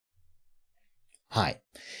Hi.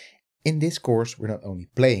 In this course, we're not only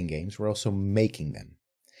playing games, we're also making them.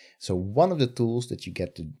 So one of the tools that you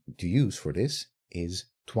get to use for this is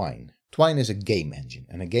Twine. Twine is a game engine,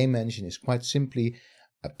 and a game engine is quite simply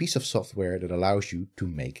a piece of software that allows you to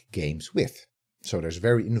make games with. So there's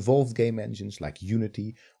very involved game engines like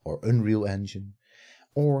Unity or Unreal Engine,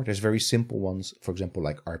 or there's very simple ones, for example,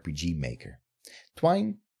 like RPG Maker.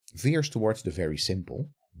 Twine veers towards the very simple,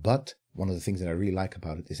 but one of the things that I really like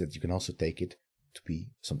about it is that you can also take it to be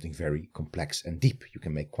something very complex and deep. You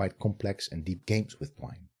can make quite complex and deep games with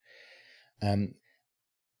Twine.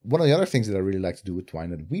 One of the other things that I really like to do with Twine,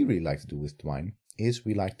 that we really like to do with Twine, is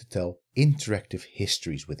we like to tell interactive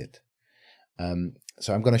histories with it.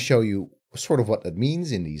 So I'm going to show you sort of what that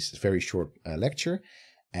means in this very short lecture,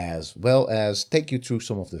 as well as take you through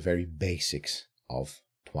some of the very basics of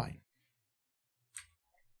Twine.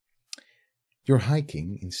 You're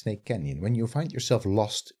hiking in Snake Canyon when you find yourself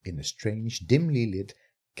lost in a strange, dimly lit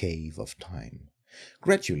cave of time.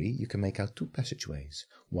 Gradually, you can make out two passageways.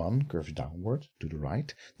 One curves downward to the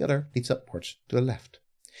right, the other leads upwards to the left.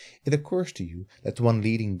 It occurs to you that the one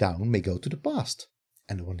leading down may go to the past,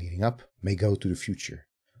 and the one leading up may go to the future.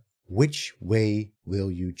 Which way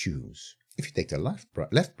will you choose? If you take the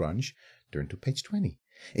left branch, turn to page 20.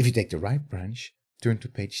 If you take the right branch, turn to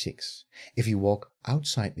page 6. If you walk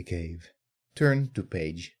outside the cave, turn to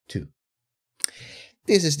page 2.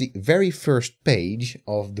 This is the very first page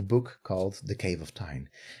of the book called The Cave of Time.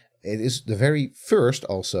 It is the very first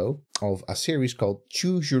also of a series called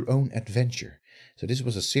Choose Your Own Adventure. So this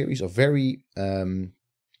was a series of very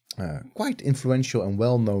quite influential and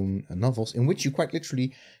well-known novels in which you quite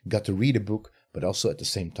literally got to read a book, but also at the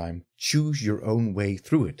same time choose your own way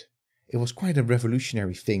through it. It was quite a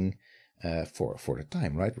revolutionary thing for the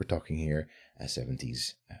time, right? We're talking here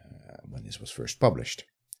 70s when this was first published.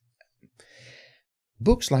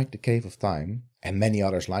 Books like The Cave of Time, and many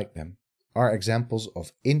others like them, are examples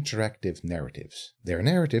of interactive narratives. They're a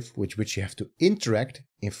narrative with which you have to interact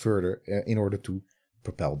in order to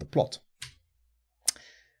propel the plot.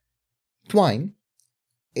 Twine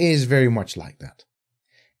is very much like that.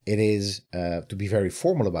 It is, to be very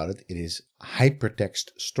formal about it, it is hypertext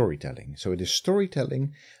storytelling. So it is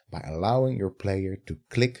storytelling by allowing your player to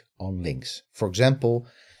click on links. For example,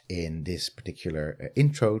 in this particular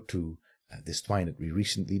intro to this Twine that we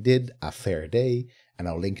recently did, A Fair Day, and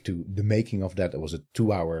I'll link to the making of that. It was a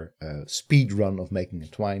 2-hour speed run of making a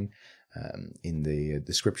Twine in the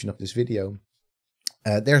description of this video.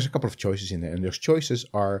 There's a couple of choices in there, and those choices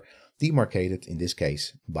are demarcated, in this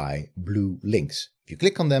case, by blue links. If you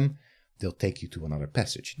click on them, they'll take you to another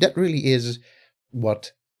passage. That really is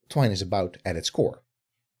what Twine is about at its core.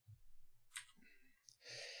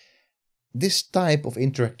 This type of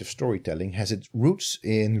interactive storytelling has its roots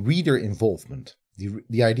in reader involvement.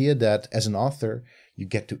 The idea that as an author, you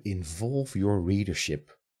get to involve your readership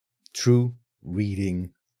through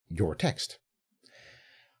reading your text.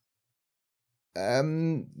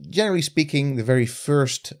 Generally speaking, the very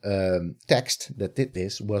first text that did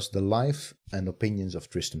this was the life and opinions of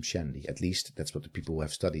Tristram Shandy. At least that's what the people who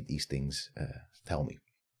have studied these things tell me.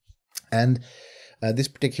 And this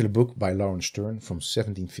particular book by Lawrence Stern from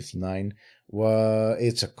 1759,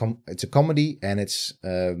 it's a comedy, and it's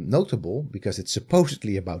notable because it's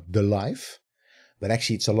supposedly about the life, but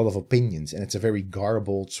actually it's a lot of opinions, and it's a very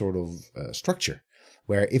garbled sort of structure,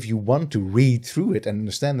 where if you want to read through it and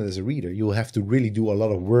understand it as a reader, you'll have to really do a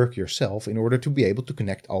lot of work yourself in order to be able to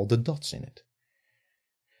connect all the dots in it.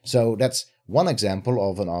 So that's one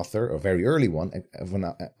example of an author, a very early one, of an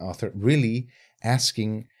author really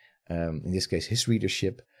asking, in this case, his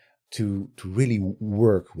readership to really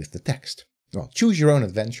work with the text. Well, Choose Your Own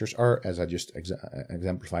Adventures are, as I just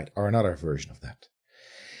exemplified, are another version of that.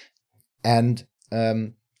 And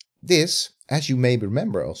this, as you may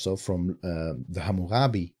remember also from the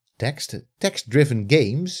Hammurabi text-driven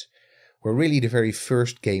games were really the very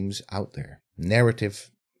first games out there.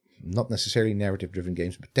 Narrative, not necessarily narrative-driven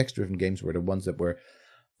games, but text-driven games were the ones that were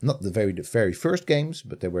not the very first games,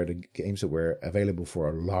 but they were the games that were available for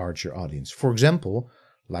a larger audience. For example,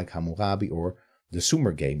 like Hammurabi or the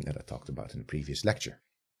Sumer game that I talked about in the previous lecture.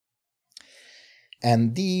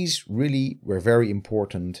 And these really were very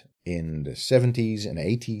important in the 70s and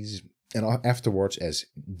 80s, and afterwards, as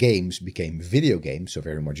games became video games, so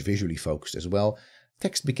very much visually focused as well,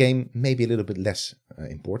 text became maybe a little bit less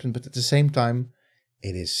important, but at the same time,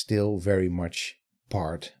 it is still very much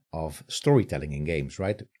part of storytelling in games,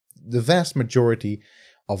 right? The vast majority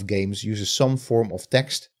of games uses some form of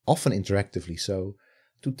text, often interactively so,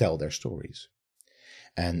 to tell their stories.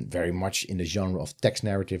 And very much in the genre of text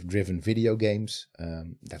narrative driven video games,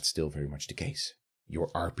 that's still very much the case. Your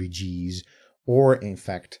RPGs or in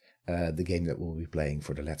fact the game that we'll be playing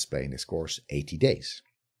for the Let's Play in this course, 80 Days.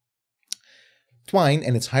 Twine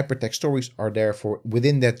and its hypertext stories are therefore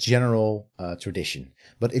within that general tradition.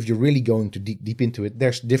 But if you're really going to deep into it,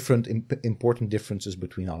 there's different important differences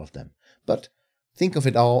between all of them. But think of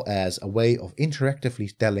it all as a way of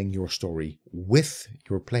interactively telling your story with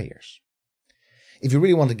your players. If you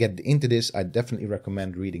really want to get into this, I definitely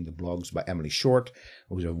recommend reading the blogs by Emily Short,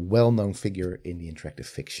 who is a well-known figure in the interactive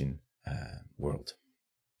fiction world.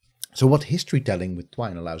 So what historytelling with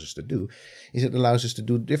Twine allows us to do is it allows us to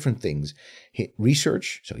do different things.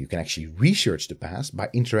 Research, so you can actually research the past by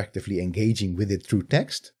interactively engaging with it through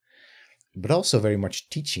text, but also very much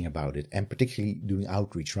teaching about it and particularly doing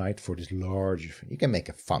outreach, right? For this large, you can make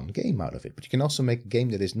a fun game out of it, but you can also make a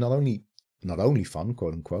game that is not only fun,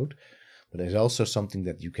 quote unquote, but there's also something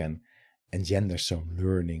that you can engender some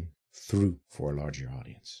learning through for a larger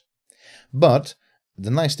audience. But the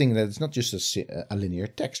nice thing that it's not just a linear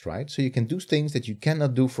text, right? So you can do things that you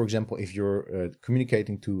cannot do, for example, if you're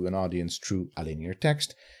communicating to an audience through a linear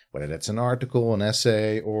text, whether that's an article, an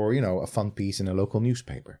essay, or, a fun piece in a local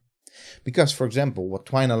newspaper. Because, for example, what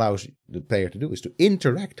Twine allows the player to do is to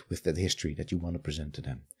interact with that history that you want to present to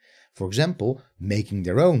them. For example, making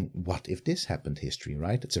their own what if this happened history,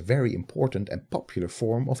 right? It's a very important and popular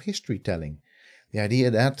form of history telling. The idea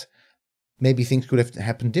that maybe things could have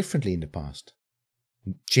happened differently in the past.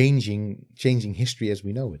 Changing history as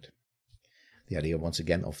we know it. The idea, once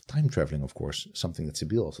again, of time traveling, of course, something that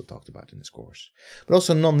Sibyl also talked about in this course. But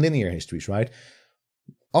also non-linear histories, right?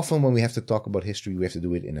 Often when we have to talk about history, we have to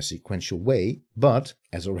do it in a sequential way. But,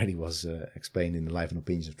 as already was explained in the Life and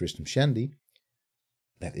Opinions of Tristram Shandy,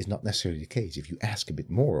 that is not necessarily the case if you ask a bit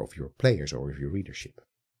more of your players or of your readership.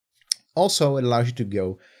 Also, it allows you to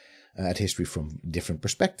go at history from different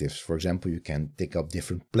perspectives. For example, you can take up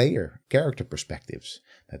different character perspectives.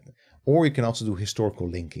 Or you can also do historical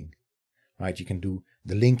linking. Right? You can do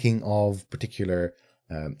the linking of particular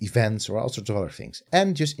events or all sorts of other things.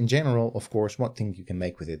 And just in general, of course, one thing you can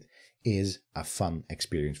make with it is a fun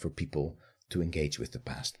experience for people to engage with the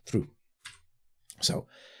past through. So,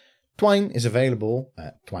 Twine is available,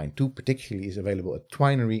 Twine 2 particularly is available at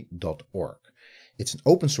twinery.org. It's an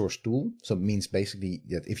open source tool, so it means basically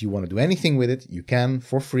that if you want to do anything with it, you can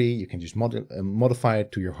for free. You can just modify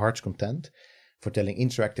it to your heart's content for telling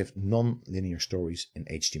interactive, non-linear stories in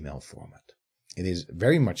HTML format. It is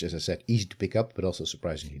very much, as I said, easy to pick up, but also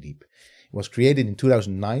surprisingly deep. It was created in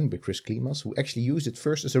 2009 by Chris Klimas, who actually used it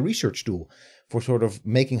first as a research tool for sort of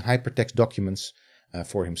making hypertext documents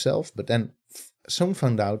for himself, but then soon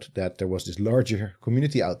found out that there was this larger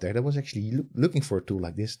community out there that was actually looking for a tool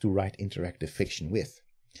like this to write interactive fiction with.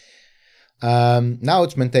 Now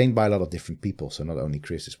it's maintained by a lot of different people, so not only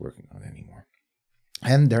Chris is working on it anymore.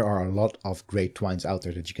 And there are a lot of great Twines out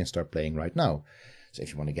there that you can start playing right now. So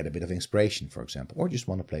if you want to get a bit of inspiration, for example, or just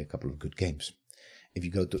want to play a couple of good games. If you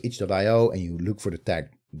go to itch.io and you look for the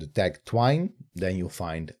tag Twine, then you'll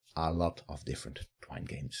find a lot of different Twine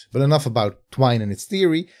games. But enough about Twine and its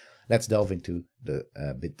theory. Let's delve into the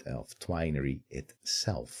bit of Twinery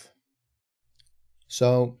itself.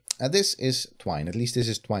 So this is Twine, at least this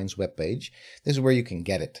is Twine's webpage. This is where you can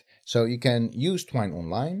get it. So you can use Twine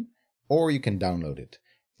online or you can download it.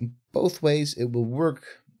 In both ways it will work,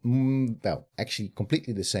 well, actually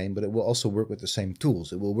completely the same, but it will also work with the same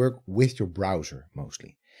tools. It will work with your browser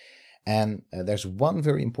mostly. And there's one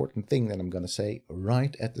very important thing that I'm going to say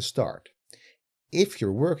right at the start. If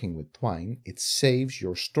you're working with Twine, it saves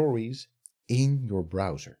your stories in your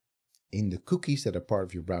browser, in the cookies that are part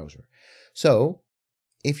of your browser. So,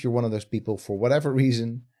 if you're one of those people, for whatever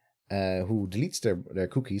reason, who deletes their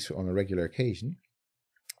cookies on a regular occasion,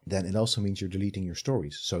 then it also means you're deleting your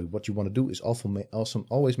stories. So what you want to do is also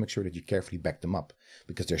always make sure that you carefully back them up,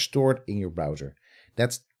 because they're stored in your browser.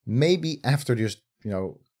 That's maybe after just,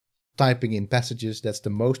 typing in passages, that's the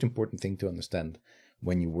most important thing to understand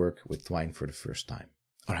when you work with Twine for the first time.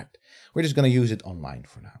 All right, we're just going to use it online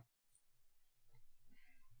for now.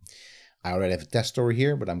 I already have a test story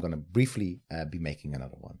here, but I'm going to briefly be making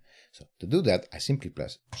another one. So to do that, I simply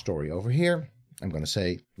press story over here. I'm going to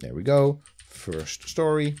say, there we go, first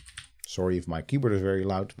story. Sorry if my keyboard is very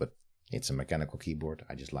loud, but it's a mechanical keyboard.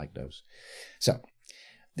 I just like those. So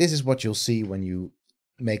this is what you'll see when you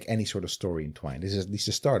make any sort of story in Twine. This is at least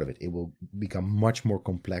the start of it. It will become much more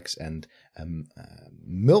complex and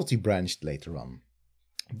multi-branched later on.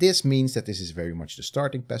 This means that this is very much the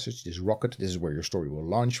starting passage, this rocket. This is where your story will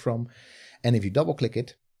launch from. And if you double click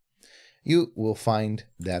it, you will find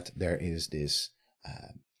that there is this,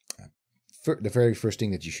 the very first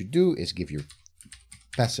thing that you should do is give your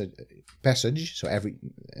passage, so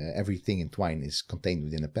everything in Twine is contained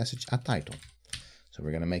within a passage, a title. So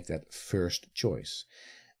we're going to make that first choice.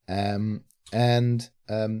 One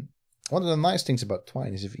of the nice things about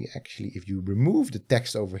Twine is if you remove the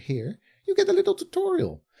text over here, you get a little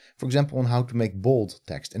tutorial. For example, on how to make bold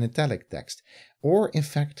text and italic text, or in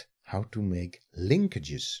fact, how to make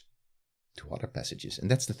linkages to other passages. And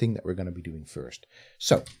that's the thing that we're going to be doing first.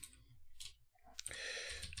 So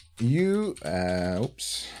you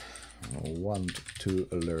want to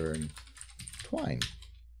learn Twine.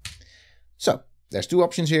 So there's two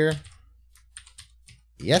options here.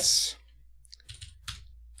 Yes.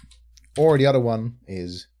 Or the other one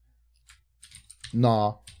is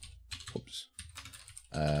nah.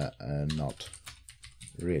 Not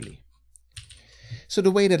really. So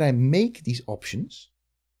the way that I make these options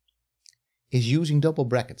is using double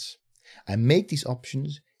brackets. I make these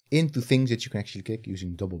options into things that you can actually click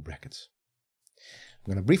using double brackets.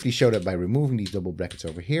 I'm going to briefly show that by removing these double brackets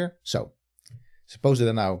over here. So suppose that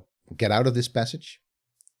I now get out of this passage,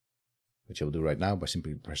 which I will do right now by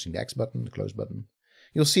simply pressing the X button, the close button.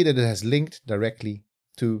 You'll see that it has linked directly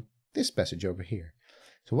to this passage over here.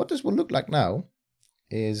 So what this will look like now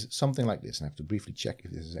is something like this. And I have to briefly check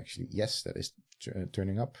if this is actually, yes, that is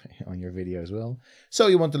turning up on your video as well. So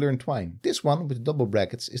you want to learn Twine. This one with double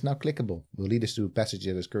brackets is now clickable. Will lead us to a passage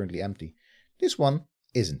that is currently empty. This one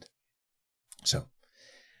isn't. So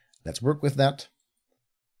let's work with that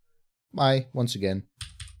by, once again,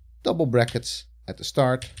 double brackets at the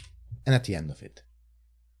start and at the end of it.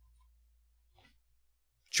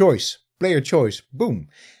 Choice, player choice, boom.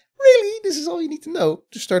 Really, this is all you need to know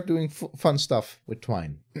to start doing fun stuff with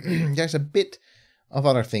Twine. There's a bit of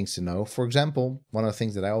other things to know. For example, one of the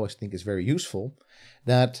things that I always think is very useful,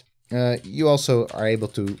 that you also are able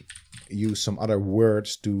to use some other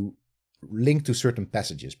words to link to certain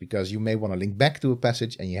passages, because you may want to link back to a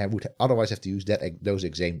passage and you would otherwise have to use those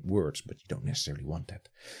exact words, but you don't necessarily want that.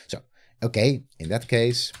 So, okay, in that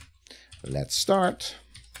case, let's start.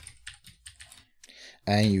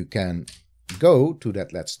 And you can go to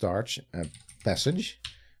that let's start passage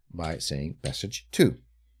by saying passage 2.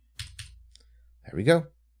 There we go.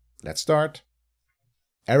 Let's start.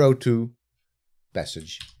 Arrow 2,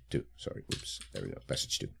 passage 2. Sorry, oops. There we go,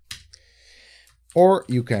 passage 2. Or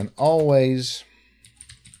you can always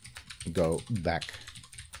go back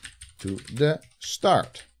to the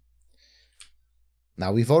start.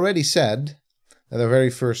 Now we've already said that the very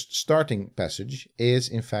first starting passage is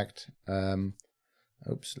in fact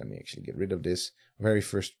oops, let me actually get rid of this. Very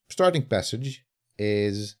first starting passage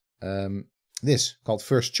is this, called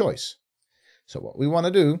first choice. So what we want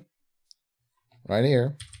to do, right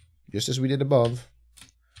here, just as we did above,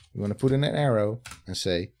 we want to put in an arrow and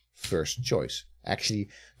say first choice. Actually,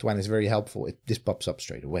 Twine is very helpful. This pops up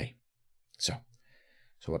straight away. So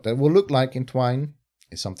what that will look like in Twine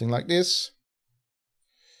is something like this.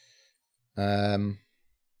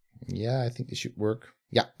 Yeah, I think this should work.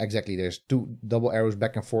 Yeah, exactly. There's two double arrows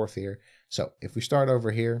back and forth here. So if we start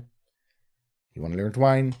over here, you want to learn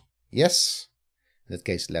Twine? Yes. In that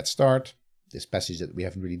case, let's start. This passage that we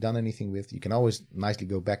haven't really done anything with. You can always nicely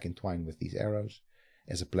go back in Twine with these arrows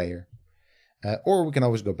as a player. Or we can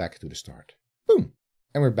always go back to the start. Boom.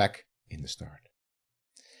 And we're back in the start.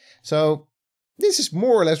 So this is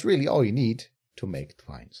more or less really all you need to make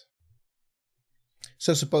Twines.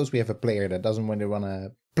 So suppose we have a player that doesn't want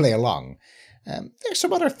to play along. There's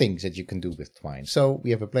some other things that you can do with Twine. So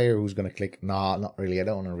we have a player who's going to click, nah, not really, I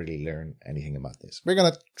don't want to really learn anything about this. We're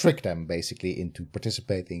going to trick them basically into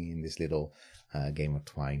participating in this little game of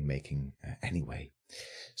Twine making anyway.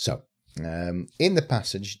 So in the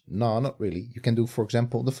passage, no, not really, you can do, for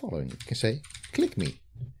example, the following. You can say, click me.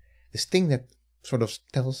 This thing that sort of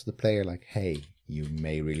tells the player like, hey, you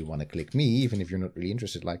may really want to click me, even if you're not really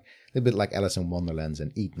interested, like a little bit like Alice in Wonderland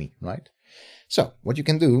and Eat Me, right? So what you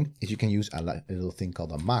can do is you can use a little thing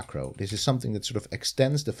called a macro. This is something that sort of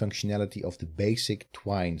extends the functionality of the basic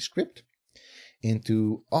Twine script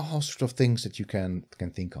into all sorts of things that you can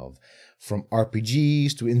think of, from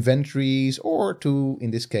RPGs to inventories, or to,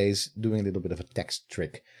 in this case, doing a little bit of a text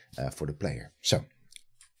trick for the player. So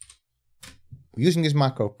using this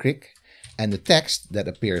macro click and the text that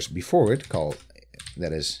appears before it,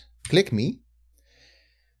 that is click me,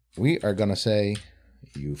 we are gonna say,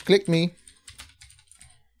 you've clicked me.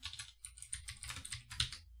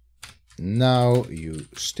 Now you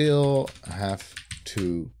still have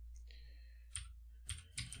to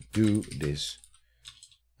do this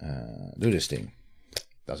thing.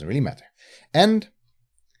 Doesn't really matter. And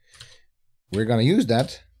we're going to use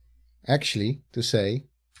that actually to say,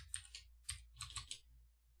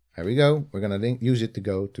 There we go. We're going to use it to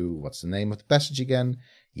go to, what's the name of the passage again?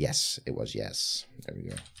 Yes, it was yes. There we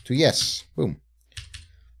go. To yes. Boom.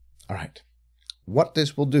 All right. What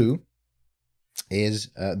this will do is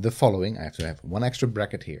the following. I have to have one extra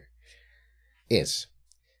bracket here. Is,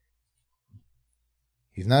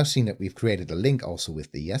 you've now seen that we've created a link also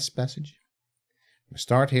with the yes passage. We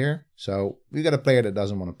start here. So we've got a player that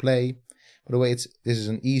doesn't want to play. By the way, this is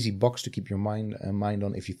an easy box to keep your mind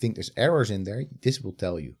on. If you think there's errors in there, this will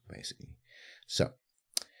tell you, basically. So,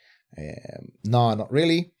 no, not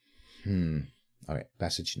really. Okay,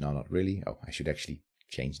 passage, no, not really. Oh, I should actually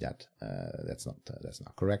change that. That's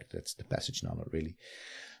not correct. That's the passage, no, not really.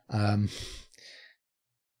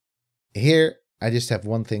 Here, I just have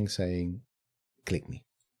one thing saying, click me.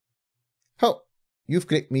 Oh, you've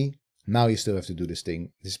clicked me. Now you still have to do this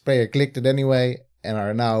thing. This player clicked it anyway and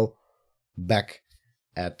are now back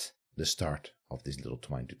at the start of this little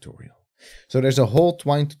Twine tutorial. So there's a whole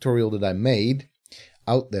Twine tutorial that I made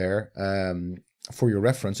out there for your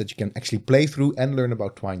reference that you can actually play through and learn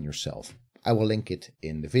about Twine yourself. I will link it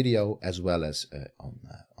in the video as well as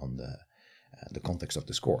on the context of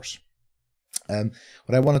this course.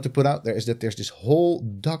 What I wanted to put out there is that there's this whole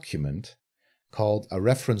document called a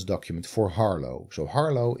reference document for Harlow. So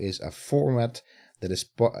Harlow is a format that is,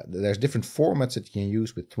 there's different formats that you can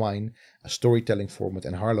use with Twine, a storytelling format,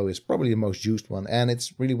 and Harlow is probably the most used one, and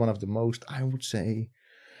it's really one of the most, I would say,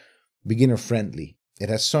 beginner friendly. It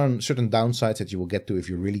has some certain downsides that you will get to if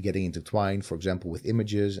you're really getting into Twine, for example, with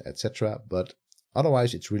images, etc. But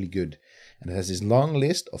otherwise, it's really good. And it has this long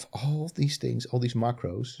list of all these things, all these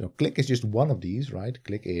macros. So click is just one of these, right?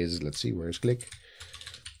 Click is, let's see, where is click?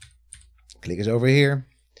 Click is over here.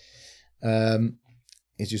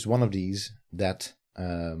 It's just one of these that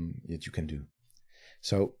you can do.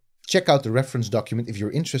 So check out the reference document if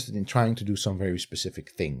you're interested in trying to do some very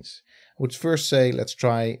specific things. I would first say, let's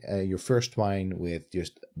try your first Twine with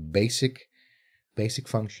just basic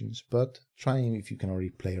functions, but trying if you can already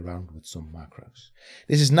play around with some macros.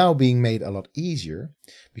 This is now being made a lot easier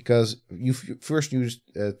because you first used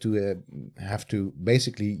have to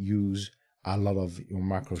basically use a lot of your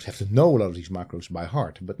macros, have to know a lot of these macros by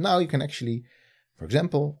heart. But now you can actually, for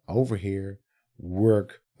example, over here,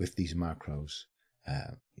 work with these macros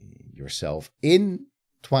yourself in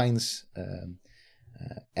Twine's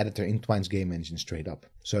editor, in Twine's game engine straight up.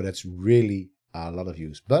 So that's really a lot of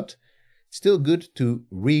use. But still good to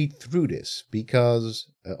read through this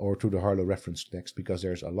because, or through the Harlow reference text, because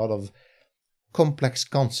there's a lot of complex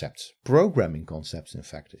concepts, programming concepts, in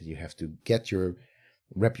fact, that you have to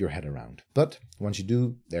wrap your head around. But once you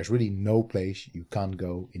do, there's really no place you can't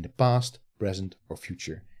go in the past, present, or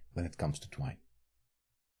future when it comes to Twine.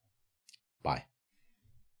 Bye.